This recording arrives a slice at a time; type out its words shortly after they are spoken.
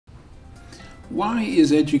Why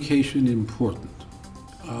is education important?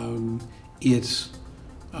 It's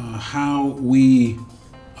how we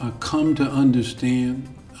come to understand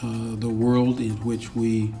the world in which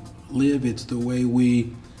we live. It's the way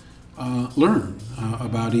we learn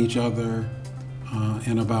about each other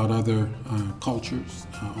and about other cultures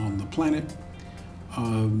on the planet.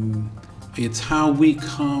 It's how we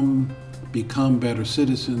become better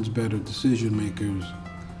citizens, better decision makers,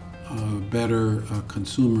 better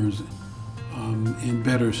consumers, and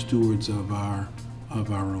better stewards of our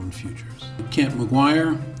own futures. Kent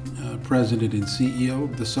McGuire, President and CEO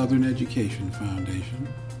of the Southern Education Foundation.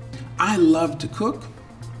 I love to cook.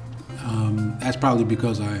 That's probably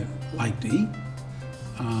because I like to eat.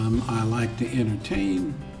 I like to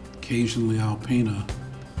entertain. Occasionally I'll paint a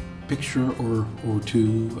picture or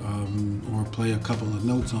two, or play a couple of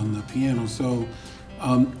notes on the piano. So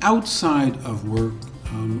outside of work,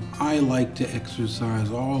 I like to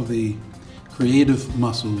exercise all the creative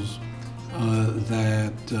muscles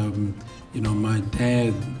that my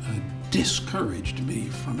dad discouraged me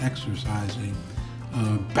from exercising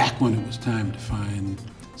back when it was time to find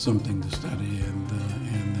something to study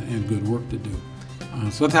and good work to do.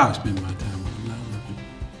 So that's how I spend my time when I'm not working.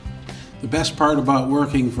 The best part about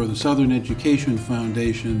working for the Southern Education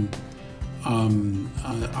Foundation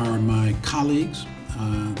are my colleagues.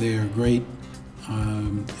 They are great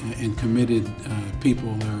and committed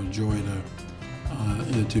people. They're a joy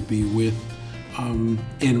to be with.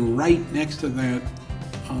 And right next to that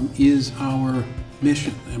is our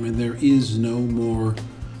mission. I mean, there is no more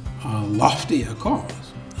lofty a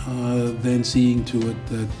cause than seeing to it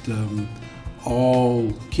that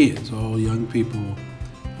all kids, all young people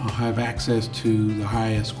have access to the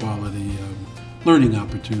highest quality learning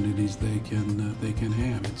opportunities they can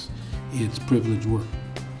have. It's privileged work.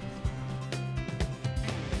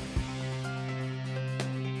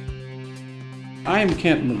 I am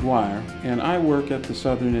Kent McGuire, and I work at the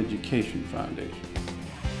Southern Education Foundation.